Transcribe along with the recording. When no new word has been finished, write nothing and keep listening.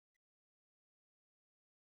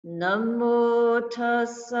Namo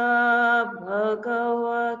tassa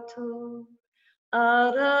bhagavato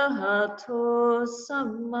arahato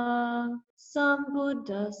samma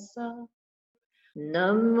sambuddhassa.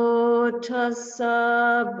 Namo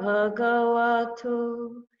tassa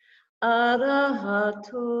bhagavato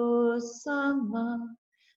arahato samma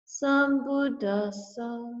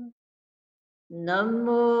sambuddhassa.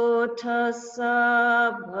 Namo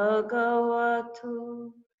tassa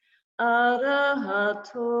bhagavato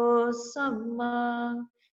arahato samma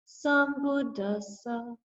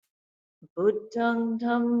sambuddhassa. Buddhang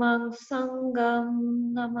dhammang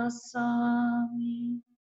sangham namasami.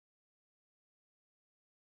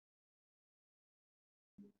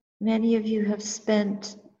 Many of you have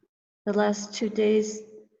spent the last 2 days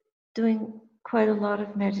doing quite a lot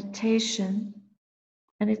of meditation,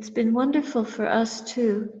 and it's been wonderful for us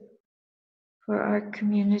too, for our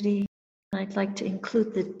community. I'd like to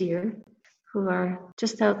include the deer who are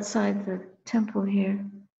just outside the temple here.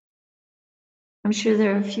 I'm sure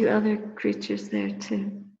there are a few other creatures there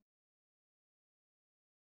too.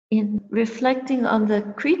 In reflecting on the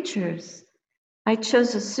creatures, I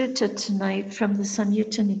chose a sutta tonight from the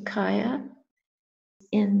Samyutta Nikaya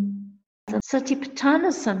in the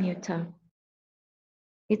Satipatthana Samyutta.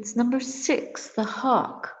 It's number 6, the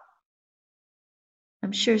hawk.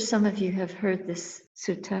 I'm sure some of you have heard this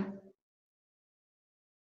sutta.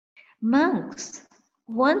 Monks,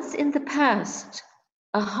 once in the past,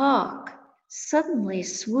 a hawk suddenly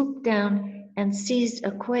swooped down and seized a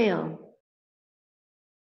quail.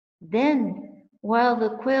 Then, while the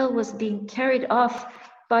quail was being carried off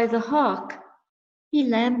by the hawk, he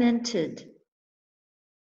lamented.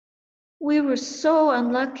 We were so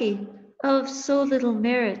unlucky, of so little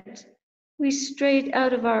merit. We strayed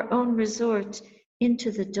out of our own resort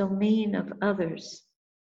into the domain of others.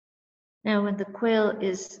 Now, when the quail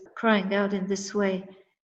is crying out in this way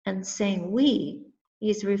and saying we,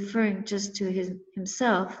 he's referring just to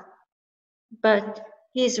himself, but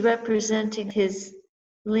he's representing his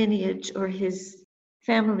lineage or his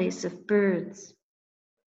families of birds.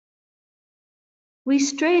 We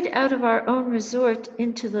strayed out of our own resort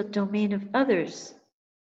into the domain of others.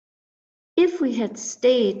 If we had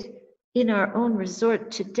stayed in our own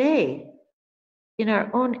resort today, in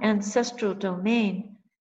our own ancestral domain,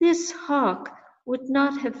 this hawk would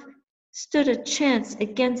not have stood a chance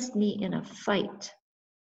against me in a fight.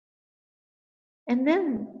 And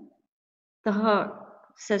then the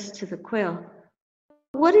hawk says to the quail,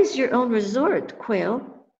 what is your own resort,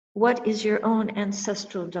 quail? What is your own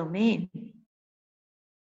ancestral domain?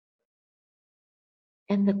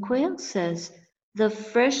 And the quail says, the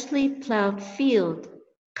freshly plowed field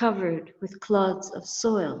covered with clods of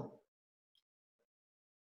soil.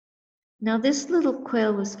 Now this little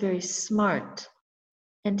quail was very smart,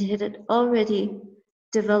 and it had already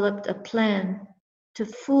developed a plan to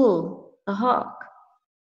fool the hawk.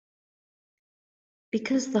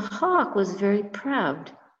 Because the hawk was very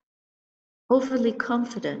proud, overly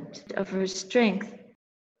confident of her strength,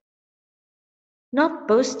 not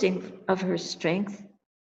boasting of her strength.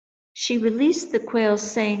 She released the quail,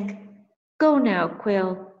 saying, go now,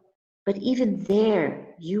 quail, but even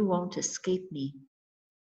there you won't escape me.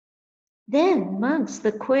 Then, monks,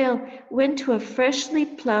 the quail went to a freshly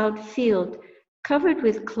plowed field covered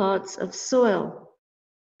with clods of soil.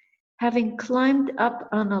 Having climbed up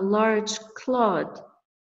on a large clod,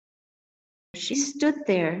 she stood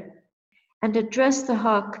there and addressed the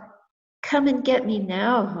hawk, come and get me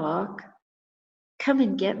now, hawk. Come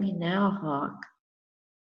and get me now, hawk.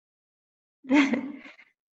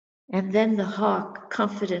 And then the hawk,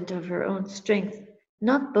 confident of her own strength,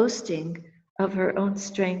 not boasting of her own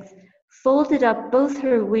strength, folded up both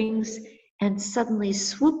her wings and suddenly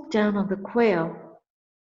swooped down on the quail.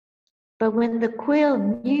 But when the quail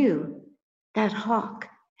knew that hawk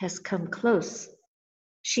has come close,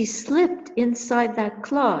 she slipped inside that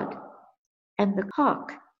clod, and the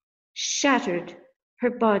hawk shattered her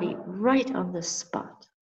body right on the spot.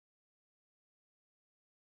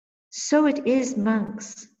 So it is,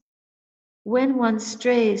 monks, when one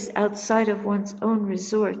strays outside of one's own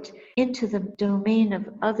resort into the domain of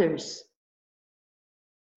others.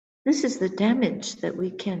 This is the damage that we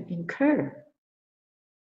can incur.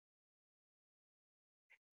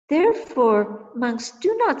 Therefore, monks,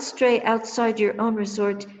 do not stray outside your own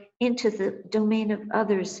resort into the domain of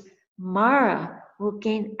others. Mara will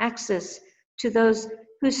gain access to those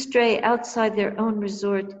who stray outside their own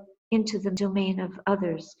resort into the domain of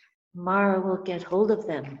others. Mara will get hold of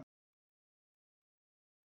them.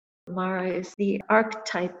 Mara is the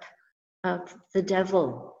archetype of the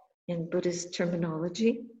devil in Buddhist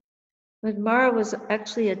terminology. But Mara was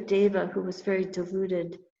actually a deva who was very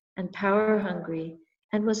deluded and power hungry,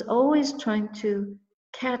 and was always trying to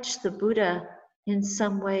catch the Buddha in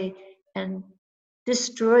some way and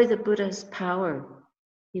destroy the Buddha's power.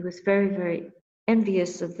 He was very, very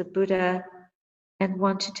envious of the Buddha and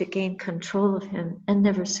wanted to gain control of him and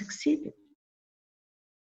never succeeded.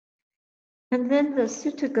 And then the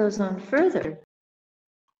sutta goes on further.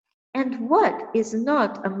 And what is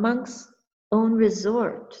not a monk's own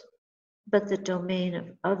resort, but the domain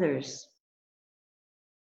of others?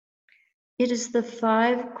 It is the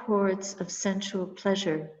 5 chords of sensual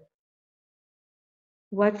pleasure.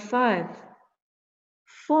 What 5?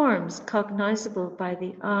 Forms cognizable by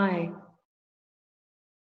the eye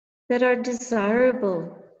that are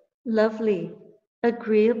desirable, lovely,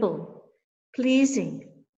 agreeable, pleasing,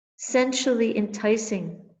 sensually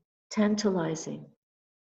enticing, tantalizing.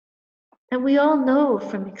 And we all know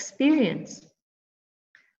from experience,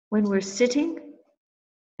 when we're sitting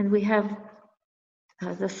and we have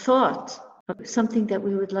the thought of something that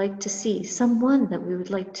we would like to see, someone that we would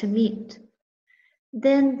like to meet,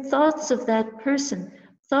 then thoughts of that person,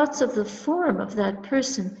 thoughts of the form of that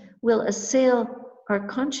person will assail our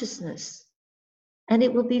consciousness. And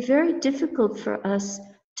it will be very difficult for us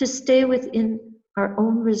to stay within our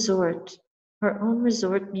own resort. Our own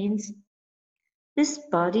resort means this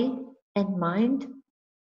body and mind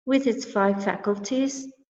with its 5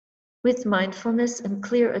 faculties, with mindfulness and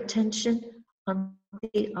clear attention on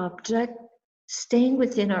the object, staying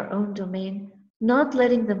within our own domain, not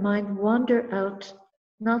letting the mind wander out,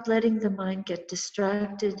 not letting the mind get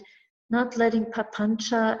distracted, not letting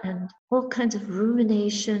papancha and all kinds of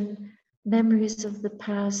rumination, memories of the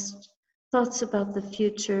past, thoughts about the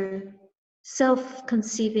future,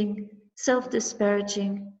 self-conceiving,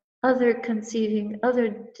 self-disparaging, other conceiving,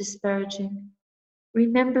 other disparaging,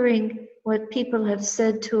 remembering what people have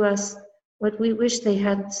said to us, what we wish they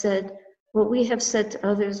hadn't said, what we have said to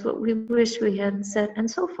others, what we wish we hadn't said, and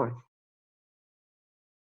so forth.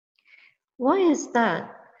 Why is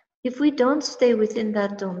that? If we don't stay within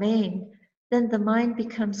that domain, then the mind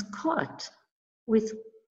becomes caught with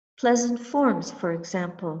pleasant forms, for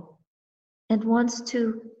example, and wants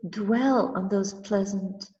to dwell on those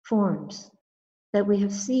pleasant forms that we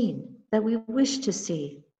have seen, that we wish to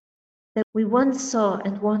see, that we once saw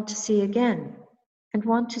and want to see again, and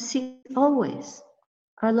want to see always,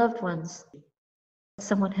 our loved ones.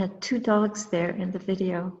 Someone had 2 dogs there in the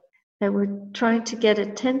video that were trying to get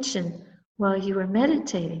attention while you were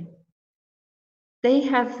meditating. They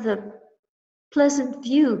have the pleasant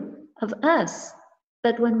view of us,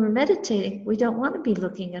 but when we're meditating, we don't want to be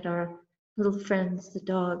looking at our little friends, the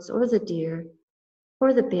dogs, or the deer,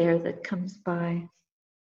 or the bear that comes by.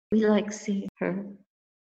 We like seeing her.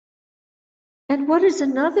 And what is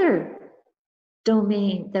another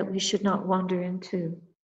domain that we should not wander into?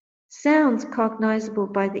 Sounds cognizable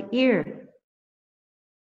by the ear.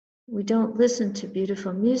 We don't listen to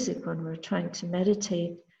beautiful music when we're trying to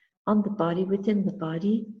meditate on the body, within the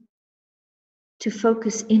body, to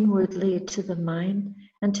focus inwardly to the mind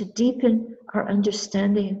and to deepen our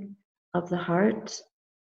understanding of the heart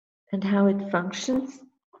and how it functions,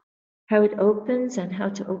 how it opens and how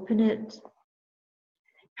to open it,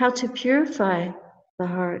 how to purify the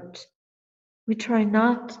heart. We try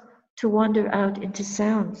not to wander out into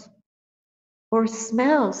sounds or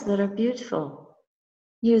smells that are beautiful.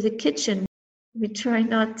 Near the kitchen, we try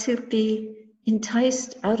not to be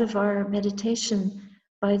enticed out of our meditation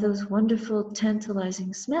by those wonderful,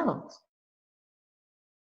 tantalizing smells.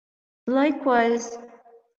 Likewise,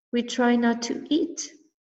 we try not to eat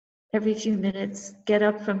every few minutes, get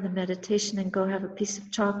up from the meditation and go have a piece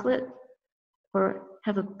of chocolate or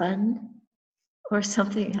have a bun or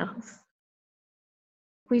something else.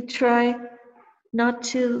 We try not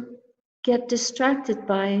to get distracted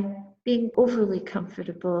by being overly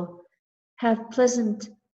comfortable, have pleasant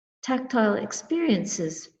tactile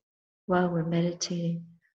experiences while we're meditating.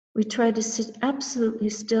 We try to sit absolutely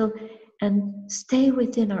still and stay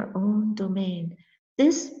within our own domain,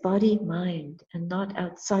 this body-mind, and not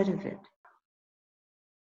outside of it.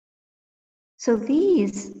 So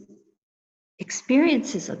these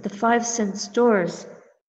experiences of the 5 sense doors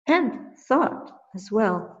and thought as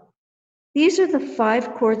well, these are the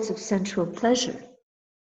 5 chords of sensual pleasure.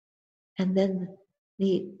 And then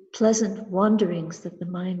the pleasant wanderings that the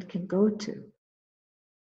mind can go to.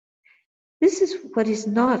 This is what is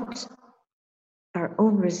not our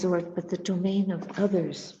own resort, but the domain of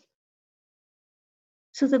others.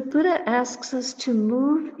 So the Buddha asks us to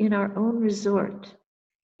move in our own resort,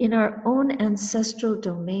 in our own ancestral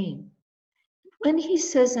domain. When he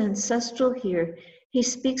says ancestral here, he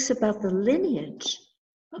speaks about the lineage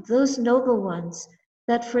of those noble ones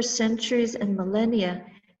that for centuries and millennia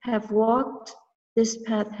have walked this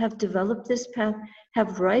path, have developed this path,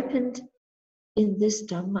 have ripened in this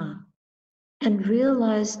Dhamma, and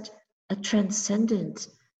realized a transcendent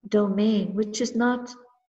domain, which is not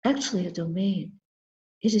actually a domain.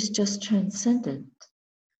 It is just transcendent.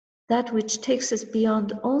 That which takes us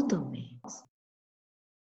beyond all domains,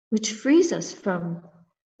 which frees us from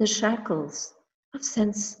the shackles of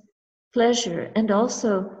sense pleasure and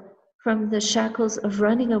also from the shackles of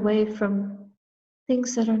running away from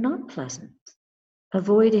things that are not pleasant,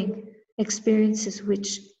 avoiding experiences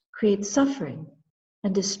which create suffering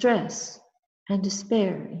and distress and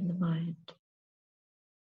despair in the mind.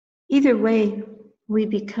 Either way, we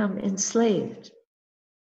become enslaved.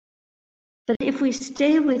 But if we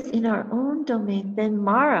stay within our own domain, then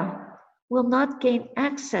Mara will not gain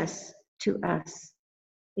access to us.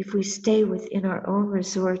 If we stay within our own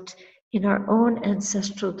resort, in our own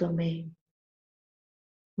ancestral domain,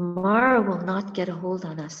 Mara will not get a hold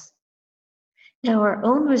on us. Now, our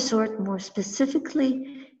own resort, more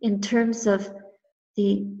specifically in terms of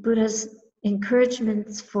the Buddha's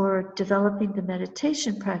encouragements for developing the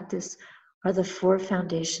meditation practice, are the 4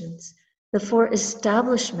 foundations, the 4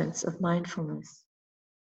 establishments of mindfulness.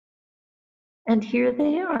 And here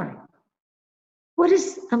they are. What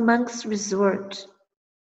is a monk's resort?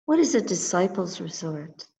 What is a disciple's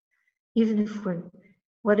resort? Even if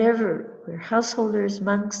we're householders,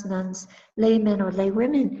 monks, nuns, laymen, or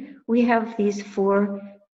laywomen, we have these 4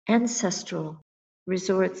 ancestral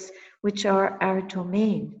resorts, which are our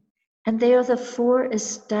domain. And they are the 4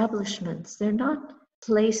 establishments. They're not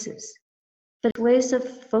places, but ways of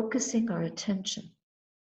focusing our attention.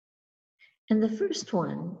 And the first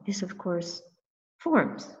one is, of course,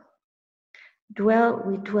 forms.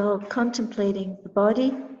 We dwell contemplating the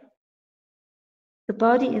body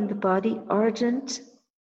in the body, ardent,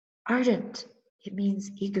 it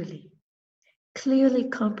means eagerly, clearly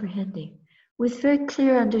comprehending, with very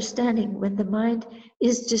clear understanding when the mind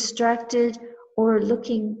is distracted or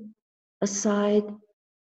looking aside,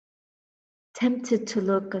 tempted to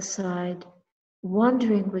look aside,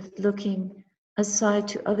 wandering with looking aside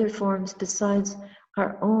to other forms besides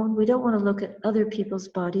our own. We don't want to look at other people's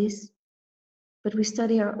bodies, but we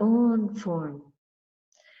study our own form.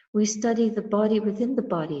 We study the body within the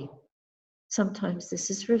body. Sometimes this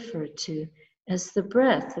is referred to as the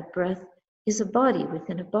breath. The breath is a body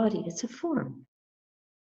within a body. It's a form.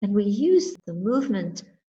 And we use the movement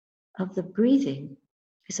of the breathing.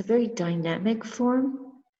 It's a very dynamic form,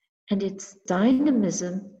 and its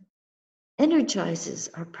dynamism energizes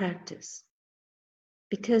our practice.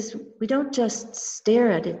 Because we don't just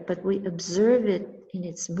stare at it, but we observe it in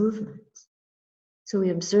its movement. So we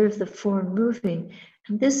observe the form moving,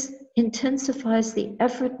 and this intensifies the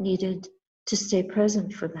effort needed to stay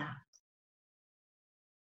present for that.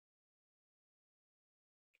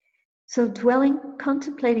 So dwelling,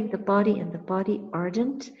 contemplating the body and the body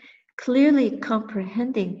ardent, clearly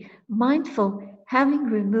comprehending, mindful, having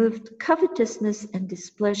removed covetousness and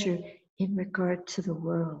displeasure in regard to the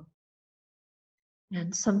world.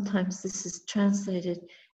 And sometimes this is translated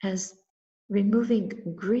as removing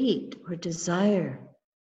greed or desire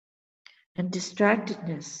and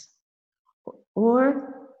distractedness,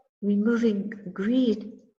 or removing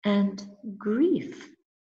greed and grief.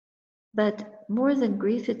 But more than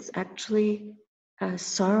grief, it's actually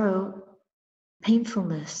sorrow,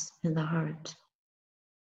 painfulness in the heart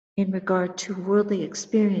in regard to worldly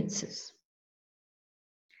experiences.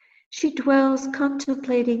 She dwells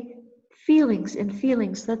contemplating feelings and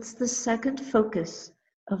feelings. That's the second focus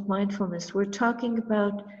of mindfulness. We're talking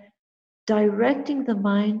about directing the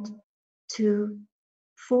mind to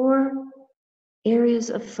 4 areas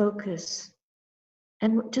of focus.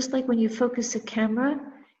 And just like when you focus a camera,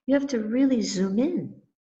 you have to really zoom in.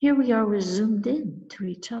 Here we are, we're zoomed in to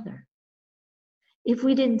each other. If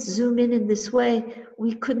we didn't zoom in this way,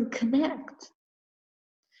 we couldn't connect.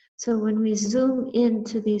 So when we zoom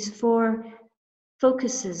into these 4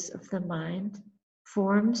 focuses of the mind,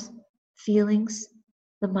 forms, feelings,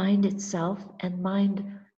 the mind itself, and mind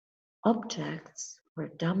objects or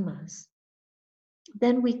dhammas,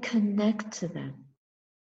 then we connect to them.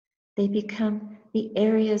 They become the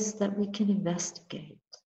areas that we can investigate.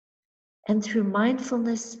 And through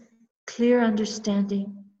mindfulness, clear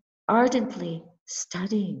understanding, ardently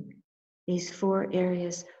studying these 4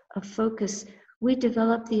 areas of focus, we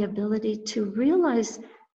develop the ability to realize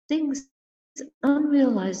things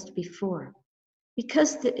unrealized before.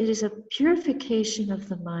 Because it is a purification of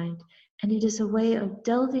the mind, and it is a way of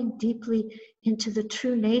delving deeply into the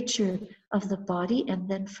true nature of the body, and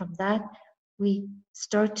then from that we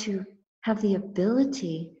start to have the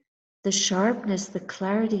ability, the sharpness, the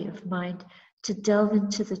clarity of mind to delve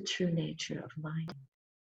into the true nature of mind.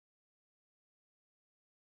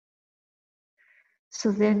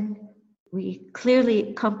 So then we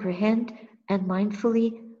clearly comprehend and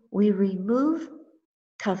mindfully we remove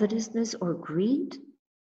covetousness or greed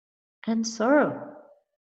and sorrow,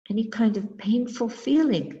 any kind of painful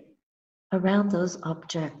feeling around those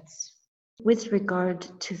objects with regard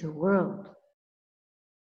to the world.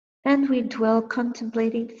 And we dwell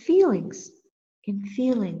contemplating feelings, in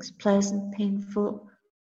feelings, pleasant, painful,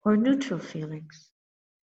 or neutral feelings.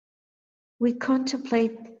 We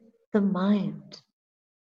contemplate the mind,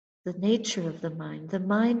 the nature of the mind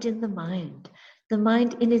in the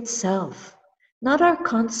mind in itself, not our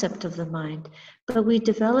concept of the mind, but we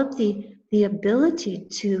develop the ability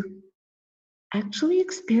to actually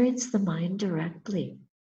experience the mind directly.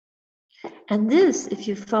 And this, if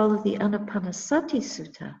you follow the Anapanasati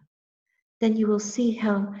Sutta, then you will see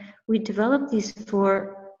how we develop these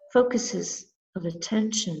 4 focuses of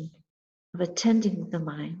attention, of attending the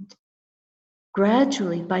mind,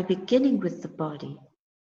 gradually by beginning with the body,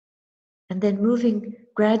 and then moving,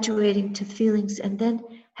 graduating to feelings, and then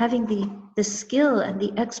having the skill and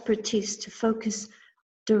the expertise to focus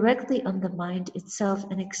directly on the mind itself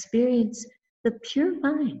and experience the pure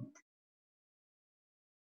mind.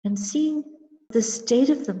 And seeing the state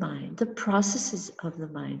of the mind, the processes of the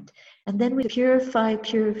mind. And then we purify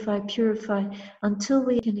until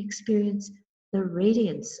we can experience the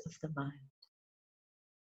radiance of the mind.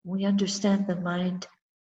 We understand the mind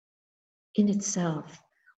in itself.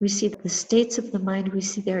 We see the states of the mind, we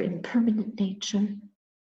see their impermanent nature.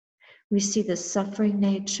 We see the suffering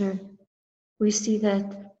nature. We see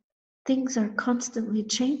that things are constantly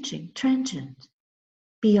changing, transient,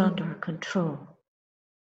 beyond our control.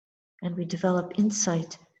 And we develop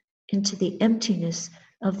insight into the emptiness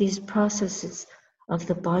of these processes of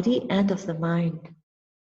the body and of the mind.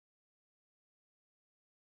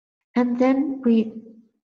 And then we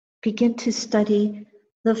begin to study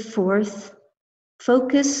the 4th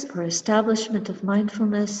focus or establishment of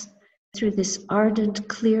mindfulness through this ardent,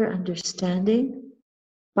 clear understanding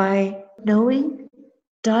by knowing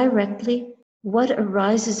directly what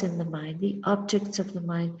arises in the mind, the objects of the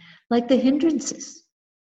mind, like the hindrances.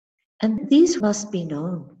 And these must be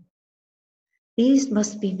known. These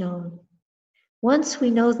must be known. Once we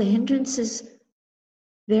know the hindrances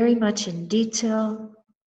very much in detail,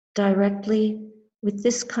 directly, with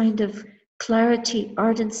this kind of clarity,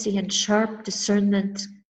 ardency, and sharp discernment,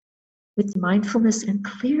 with mindfulness and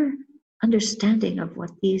clear understanding of what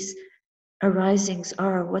these arisings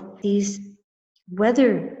are, what these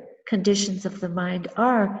weather conditions of the mind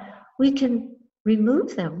are, we can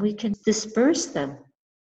remove them, we can disperse them.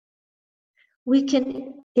 We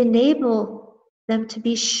can enable them to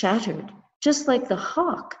be shattered, just like the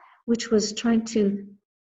hawk, which was trying to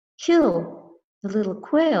kill the little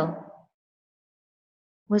quail,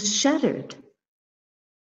 was shattered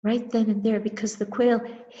right then and there because the quail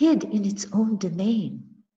hid in its own domain,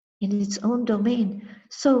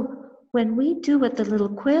 So when we do what the little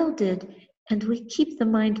quail did and we keep the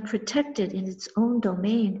mind protected in its own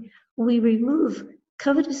domain, we remove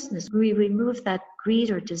covetousness, we remove that greed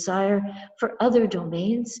or desire for other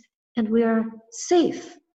domains, and we are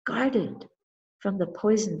safe, guarded from the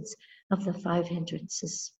poisons of the 5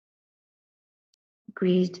 hindrances.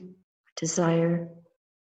 Greed, desire,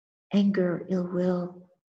 anger, ill will,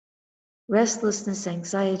 restlessness,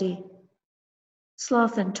 anxiety,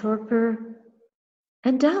 sloth and torpor,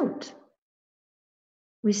 and doubt.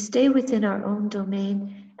 We stay within our own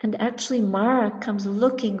domain, and actually Mara comes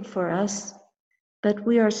looking for us, but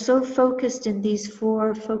we are so focused in these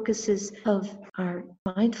 4 focuses of our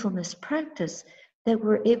mindfulness practice that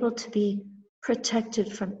we're able to be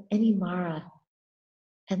protected from any Mara.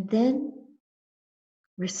 And then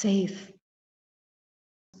we're safe.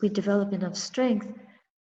 We develop enough strength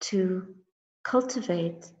to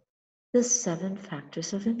cultivate the 7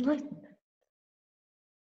 factors of enlightenment.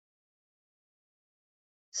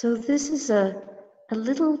 So this is a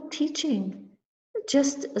little teaching,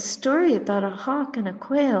 just a story about a hawk and a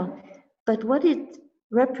quail, but what it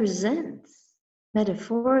represents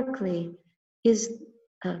metaphorically is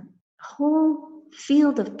a whole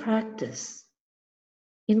field of practice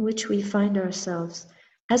in which we find ourselves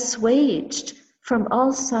assuaged from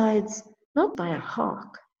all sides, not by a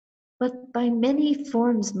hawk, but by many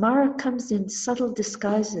forms. Mara comes in subtle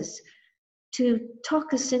disguises to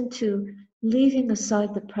talk us into leaving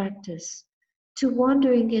aside the practice, to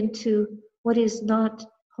wandering into what is not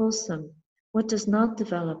wholesome, what does not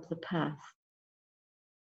develop the path,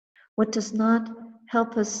 what does not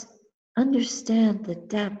help us understand the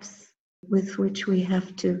depth with which we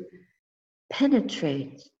have to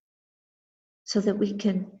penetrate so that we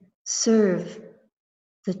can serve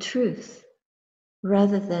the truth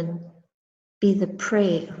rather than be the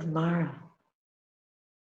prey of Mara.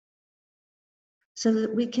 So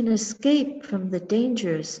that we can escape from the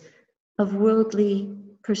dangers of worldly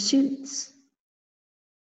pursuits,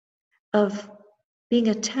 of being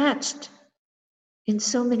attached in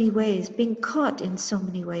so many ways, being caught in so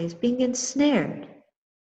many ways, being ensnared.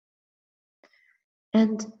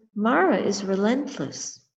 And Mara is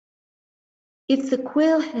relentless. If the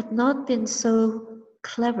quail had not been so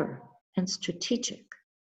clever and strategic,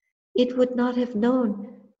 it would not have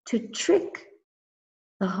known to trick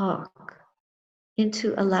the hawk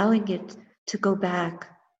into allowing it to go back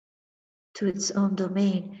to its own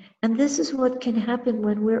domain. And this is what can happen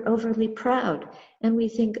when we're overly proud and we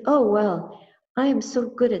think, oh, well, I am so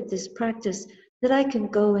good at this practice that I can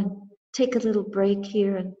go and take a little break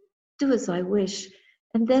here and do as I wish.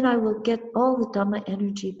 And then I will get all the Dhamma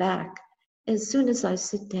energy back as soon as I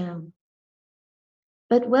sit down.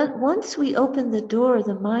 But once we open the door,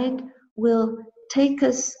 the mind will take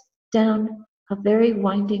us down a very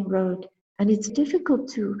winding road, and it's difficult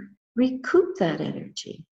to recoup that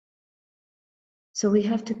energy. So we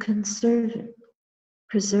have to conserve it,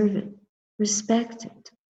 preserve it, respect it,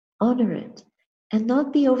 honor it, and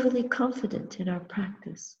not be overly confident in our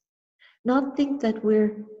practice. Not think that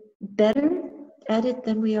we're better at it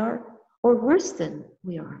than we are or worse than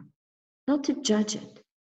we are. Not to judge it,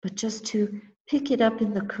 but just to pick it up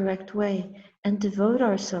in the correct way and devote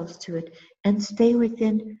ourselves to it and stay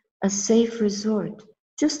within a safe resort,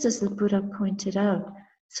 just as the Buddha pointed out,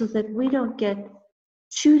 so that we don't get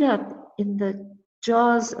chewed up in the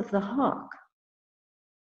jaws of the hawk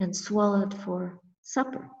and swallowed for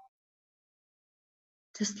supper.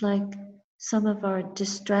 Just like some of our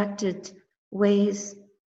distracted ways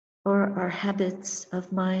or our habits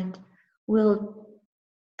of mind will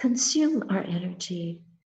consume our energy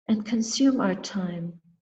and consume our time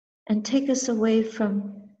and take us away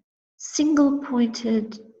from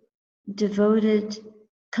single-pointed, devoted,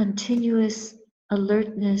 continuous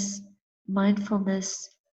alertness, mindfulness,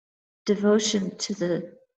 devotion to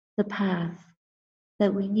the path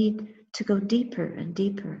that we need to go deeper and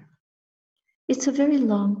deeper. It's a very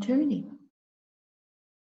long journey.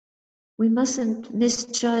 We mustn't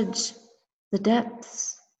misjudge the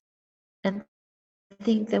depths and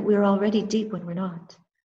think that we're already deep when we're not,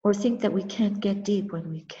 or think that we can't get deep when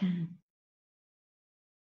we can.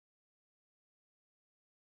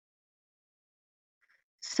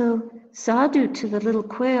 So sadhu to the little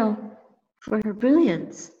quail for her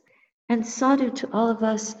brilliance, and sadhu to all of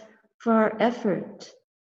us for our effort.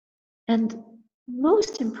 And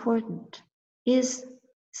most important is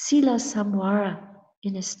sila samvara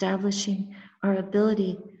in establishing our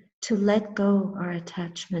ability to let go our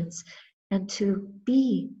attachments and to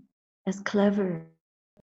be as clever,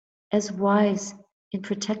 as wise in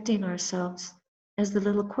protecting ourselves as the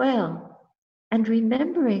little quail. And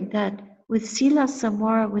remembering that with sila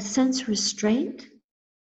samvara, with sense restraint,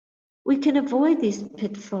 we can avoid these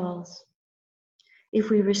pitfalls. If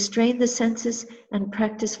we restrain the senses and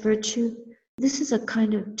practice virtue, this is a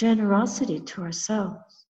kind of generosity to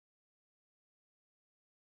ourselves.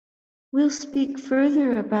 We'll speak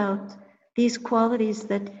further about these qualities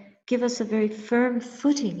that give us a very firm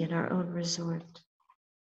footing in our own resort.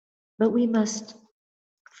 But we must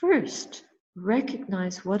first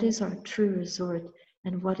recognize what is our true resort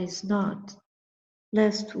and what is not,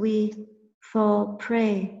 lest we fall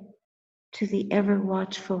prey to the ever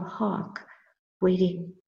watchful hawk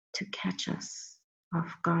waiting to catch us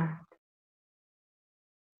off guard.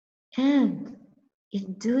 And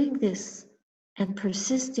in doing this and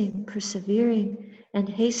persisting, persevering, and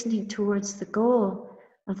hastening towards the goal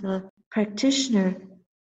of the practitioner,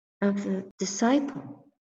 of the disciple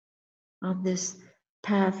on this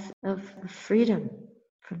path of freedom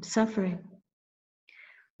from suffering,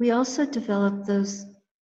 we also develop those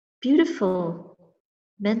beautiful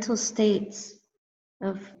mental states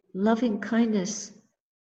of loving kindness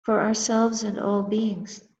for ourselves and all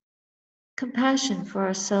beings, compassion for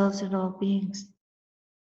ourselves and all beings,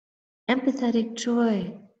 empathetic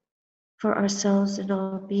joy for ourselves and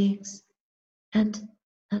all beings, and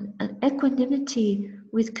an equanimity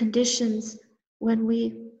with conditions when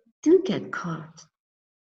we do get caught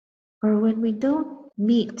or when we don't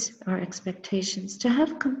meet our expectations, to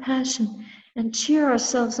have compassion and cheer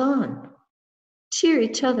ourselves on, cheer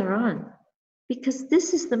each other on, because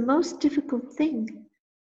this is the most difficult thing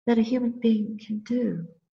that a human being can do.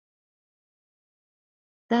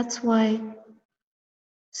 That's why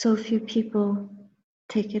so few people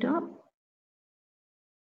take it up.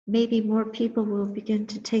 Maybe more people will begin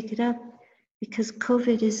to take it up because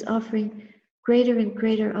COVID is offering greater and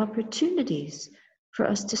greater opportunities for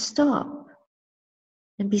us to stop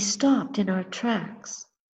and be stopped in our tracks,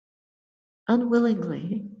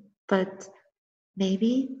 unwillingly, but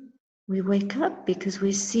maybe we wake up because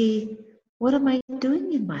we see, what am I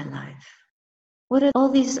doing in my life? What are all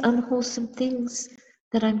these unwholesome things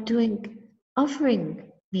that I'm doing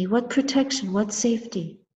offering me? What protection, what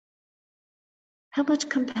safety? How much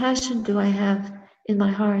compassion do I have in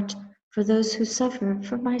my heart for those who suffer,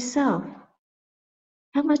 for myself?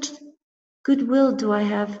 How much goodwill do I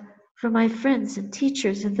have for my friends and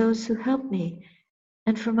teachers and those who help me,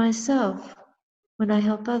 and for myself when I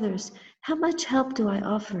help others? How much help do I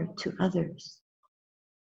offer to others?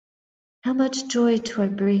 How much joy do I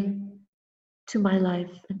bring to my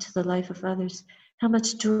life and to the life of others? How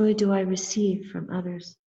much joy do I receive from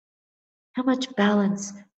others? How much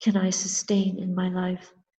balance can I sustain in my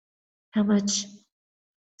life? How much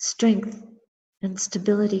strength and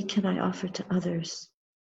stability can I offer to others?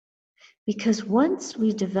 Because once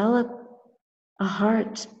we develop a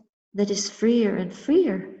heart that is freer and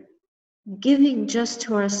freer, giving just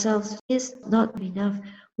to ourselves is not enough.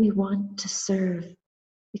 We want to serve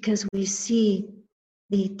because we see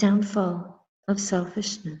the downfall of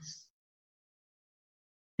selfishness.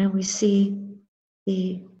 And we see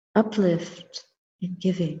the uplift in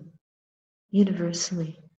giving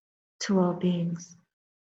universally to all beings.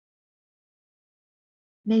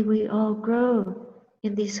 May we all grow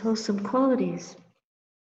in these wholesome qualities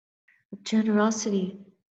of generosity,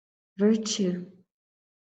 virtue,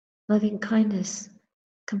 loving kindness,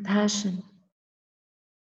 compassion,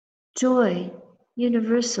 joy,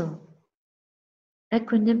 universal,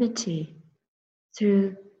 equanimity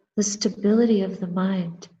through the stability of the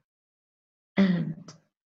mind, and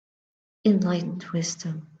enlightened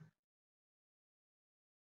wisdom.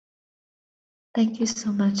 Thank you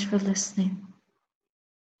so much for listening.